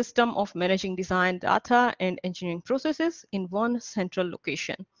 it's a system of managing design data and engineering processes in one central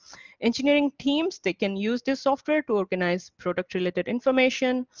location. Engineering teams, they can use this software to organize product-related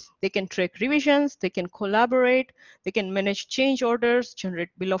information. They can track revisions, they can collaborate, they can manage change orders, generate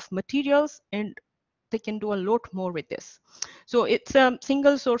bill of materials, and they can do a lot more with this. So it's a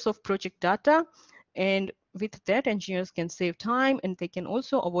single source of project data, and with that, engineers can save time and they can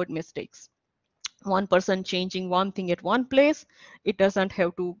also avoid mistakes. One person changing one thing at one place, it doesn't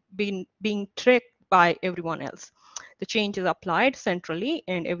have to be being tracked by everyone else. The change is applied centrally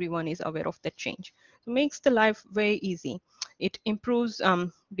and everyone is aware of that change. So it makes the life very easy. It improves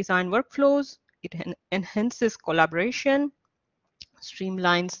design workflows, it enhances collaboration,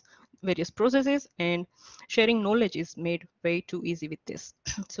 streamlines various processes, and sharing knowledge is made way too easy with this.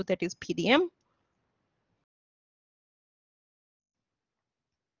 So that is PDM.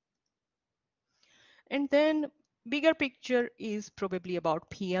 And then bigger picture is probably about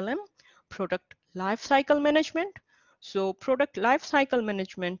PLM, product lifecycle management. So product lifecycle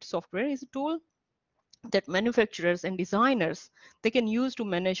management software is a tool that manufacturers and designers, they can use to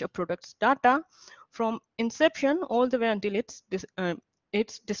manage a product's data from inception all the way until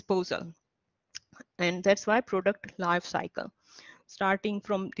its disposal. And that's why product lifecycle, starting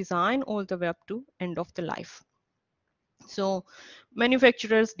from design all the way up to end of the life. So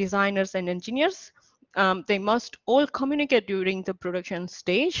manufacturers, designers, and engineers, they must all communicate during the production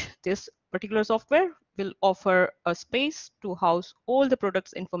stage. This particular software will offer a space to house all the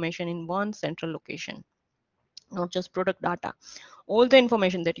product's information in one central location, not just product data, all the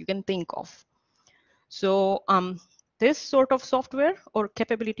information that you can think of. So this sort of software or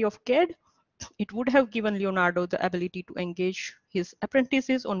capability of CAD, it would have given Leonardo the ability to engage his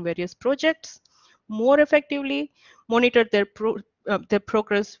apprentices on various projects more effectively, monitor their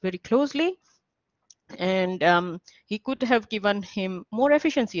progress very closely, and he could have given him more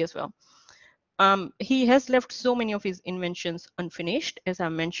efficiency as well. He has left so many of his inventions unfinished, as I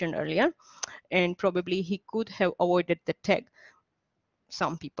mentioned earlier, and probably he could have avoided the tag.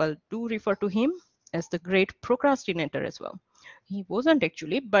 Some people do refer to him as the great procrastinator as well. He wasn't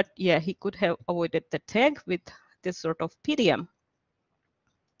actually, but yeah, he could have avoided the tag with this sort of PDM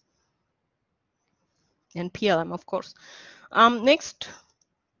and PLM, of course. Next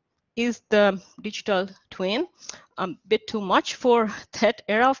is the digital twin. A bit too much for that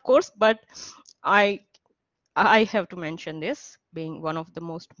era, of course, but I have to mention this being one of the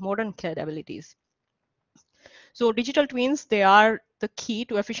most modern CAD abilities. So digital twins, they are the key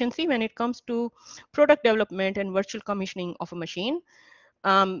to efficiency when it comes to product development and virtual commissioning of a machine.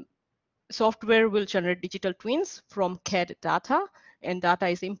 Software will generate digital twins from CAD data, and data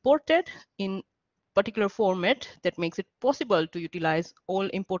is imported in particular format that makes it possible to utilize all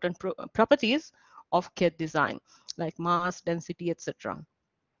important properties of CAD design, like mass, density, etc.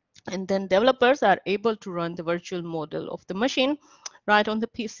 And then developers are able to run the virtual model of the machine right on the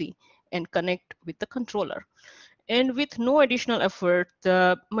PC and connect with the controller. And with no additional effort,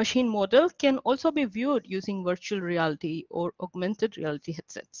 the machine model can also be viewed using virtual reality or augmented reality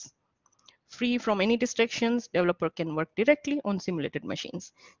headsets. Free from any distractions, developer can work directly on simulated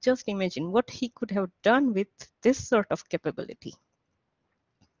machines. Just imagine what he could have done with this sort of capability.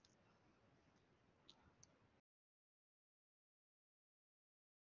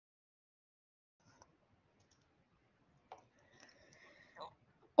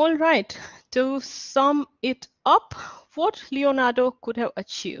 All right, to sum it up, what Leonardo could have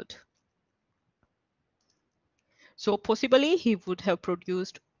achieved. So possibly he would have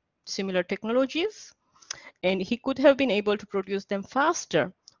produced similar technologies, and he could have been able to produce them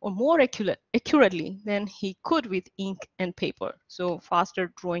faster or more accurately than he could with ink and paper. So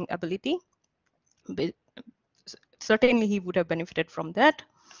faster drawing ability. Certainly he would have benefited from that.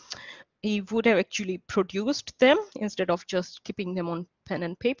 He would have actually produced them instead of just keeping them on pen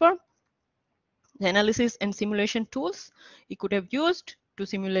and paper. The analysis and simulation tools he could have used to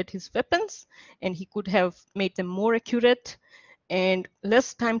simulate his weapons, and he could have made them more accurate and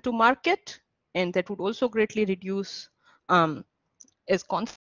less time to market, and that would also greatly reduce his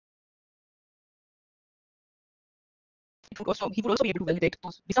conflict. He would also be able to validate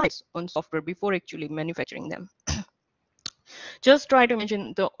those designs on software before actually manufacturing them. Just try to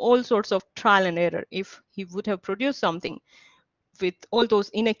imagine the all sorts of trial and error if he would have produced something with all those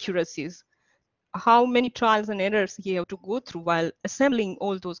inaccuracies. How many trials and errors he had to go through while assembling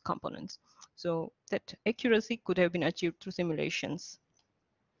all those components. So that accuracy could have been achieved through simulations.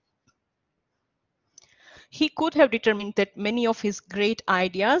 He could have determined that many of his great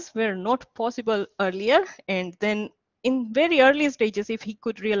ideas were not possible earlier, and then in very early stages, if he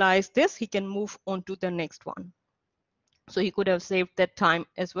could realize this, he can move on to the next one. So he could have saved that time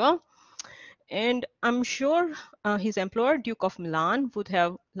as well. And I'm sure his employer, Duke of Milan, would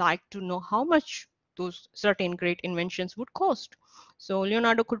have liked to know how much those certain great inventions would cost. So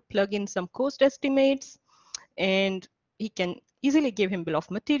Leonardo could plug in some cost estimates, and he can easily give him bill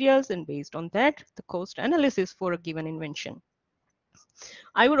of materials, and based on that, the cost analysis for a given invention.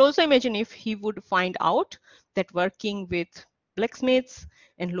 I would also imagine if he would find out that working with blacksmiths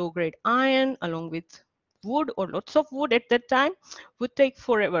and low-grade iron along with wood or lots of wood at that time would take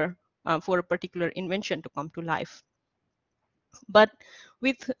forever for a particular invention to come to life. But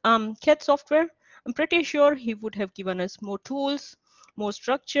with CAD software, I'm pretty sure he would have given us more tools, more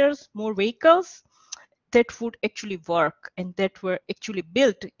structures, more vehicles that would actually work and that were actually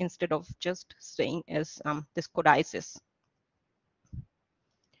built instead of just staying as this codices.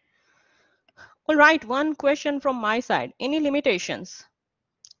 All right, one question from my side. Any limitations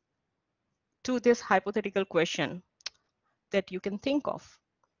to this hypothetical question that you can think of?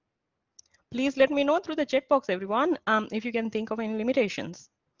 Please let me know through the chat box, everyone, if you can think of any limitations.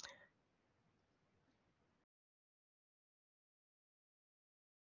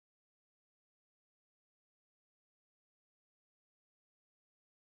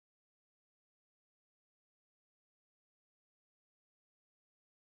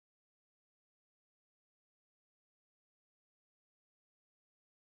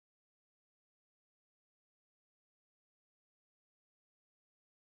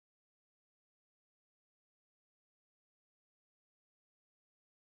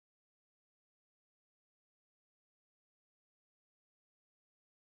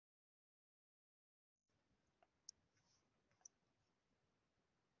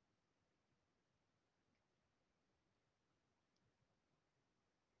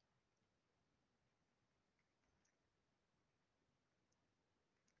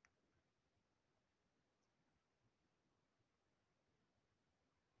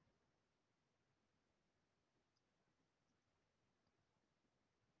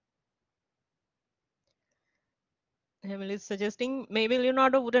 Emily is suggesting maybe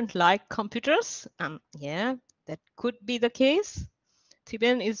Leonardo wouldn't like computers. Yeah, that could be the case.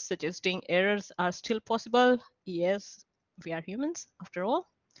 Thiben is suggesting errors are still possible. Yes, we are humans after all.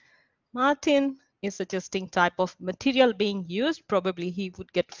 Martin is suggesting type of material being used. Probably he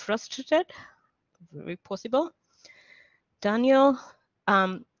would get frustrated. Very possible. Daniel,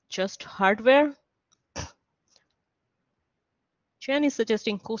 just hardware. Chen is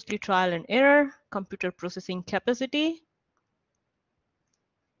suggesting costly trial and error, computer processing capacity.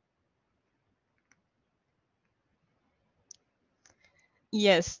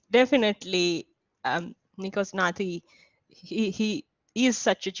 Yes, definitely. Nikos Nathi, he is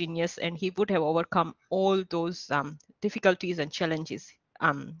such a genius, and he would have overcome all those difficulties and challenges.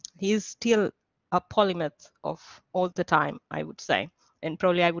 He is still a polymath of all the time, I would say, and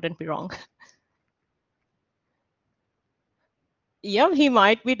probably I wouldn't be wrong. Yeah, he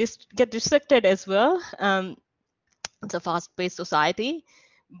might be get distracted as well. It's a fast-paced society,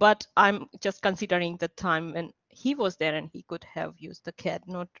 but I'm just considering the time when he was there and he could have used the CAD,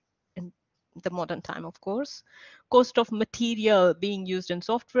 not in the modern time, of course. Cost of material being used in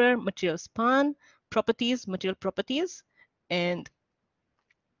software, material span, properties, material properties, and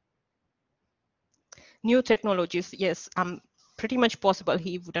new technologies. Yes, pretty much possible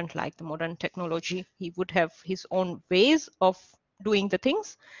he wouldn't like the modern technology. He would have his own ways of doing the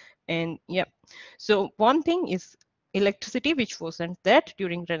things. And yeah, so one thing is electricity, which wasn't that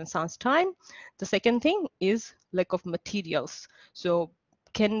during Renaissance time. The second thing is lack of materials. So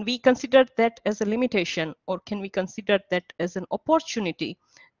can we consider that as a limitation, or can we consider that as an opportunity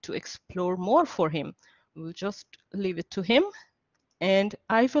to explore more for him? We'll just leave it to him. And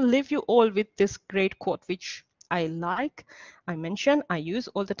I will leave you all with this great quote, which I like, I mention, I use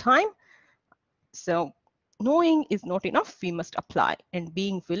all the time. So knowing is not enough, we must apply. And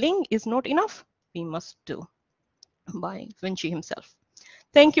being willing is not enough, we must do, by Vinci himself.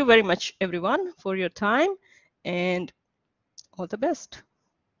 Thank you very much, everyone, for your time, and all the best.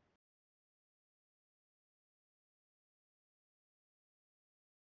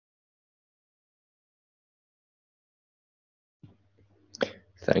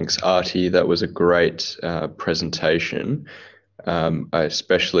 Thanks, Arti. That was a great presentation. I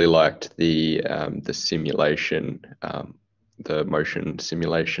especially liked the simulation, the motion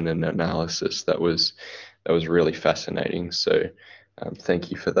simulation and analysis. That was really fascinating. So thank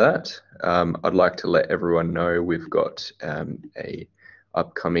you for that. I'd like to let everyone know we've got a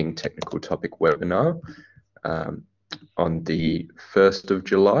upcoming technical topic webinar on the 1st of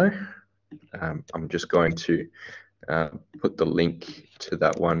July. I'm just going to put the link to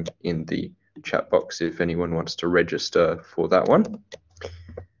that one in the chat box if anyone wants to register for that one.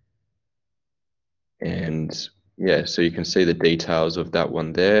 And yeah, so you can see the details of that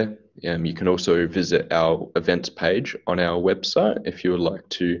one there. You can also visit our events page on our website if you would like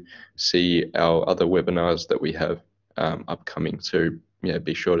to see our other webinars that we have upcoming. So yeah,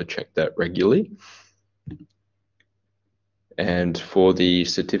 be sure to check that regularly. And for the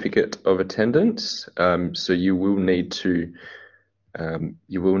certificate of attendance, so you will need to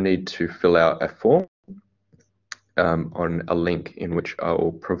fill out a form on a link in which I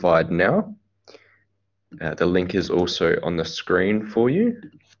will provide now. The link is also on the screen for you.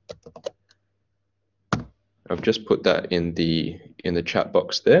 I've just put that in the chat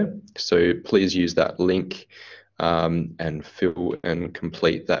box there. So please use that link and fill and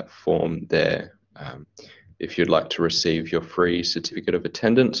complete that form there if you'd like to receive your free certificate of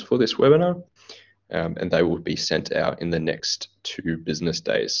attendance for this webinar. And they will be sent out in the next 2 business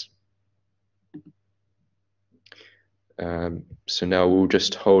days. So now we'll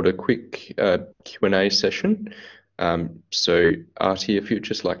just hold a quick Q&A session. So Arti, if you'd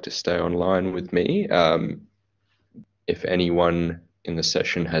just like to stay online with me, if anyone in the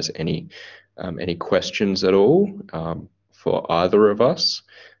session has any questions at all for either of us,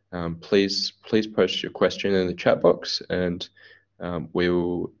 please post your question in the chat box, and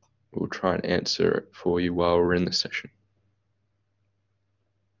we'll try and answer it for you while we're in the session.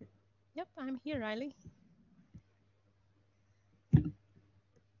 Yep, I'm here, Riley.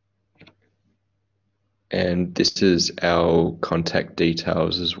 And this is our contact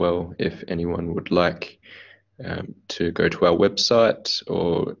details as well, if anyone would like to go to our website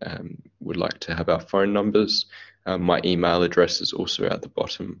or would like to have our phone numbers. My email address is also at the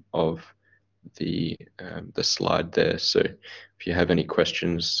bottom of the slide there. So if you have any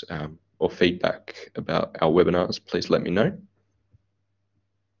questions or feedback about our webinars, please let me know.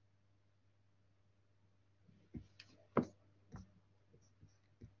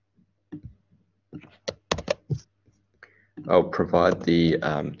 I'll provide the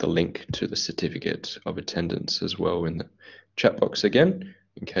link to the certificate of attendance as well in the chat box again,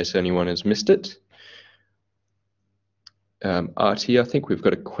 in case anyone has missed it. Arti, I think we've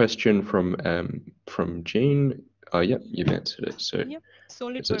got a question from Jean. Oh, yeah, you've answered it. So, yep.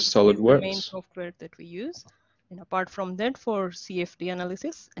 is it SolidWorks is the main SolidWorks? software that we use. And apart from that, for CFD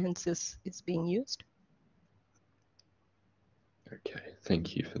analysis, ANSYS is being used. Okay,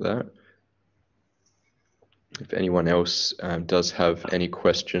 thank you for that. If anyone else does have any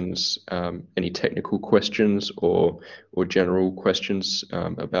questions, any technical questions or general questions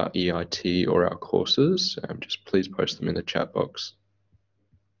about EIT or our courses, just please post them in the chat box.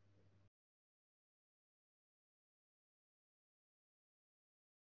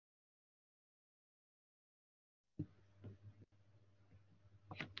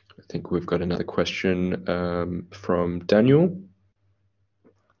 I think we've got another question from Daniel.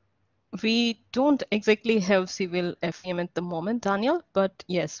 We don't exactly have civil FEM at the moment, Daniel, but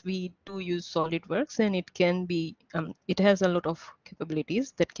yes, we do use SolidWorks, and it can be, it has a lot of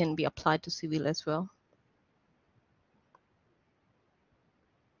capabilities that can be applied to civil as well.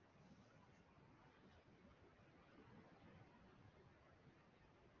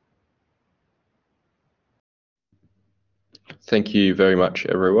 Thank you very much,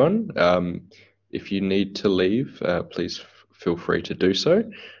 everyone. If you need to leave, please feel free to do so,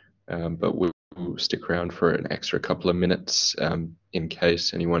 but we'll stick around for an extra couple of minutes in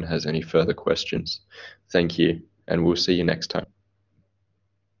case anyone has any further questions. Thank you, and we'll see you next time.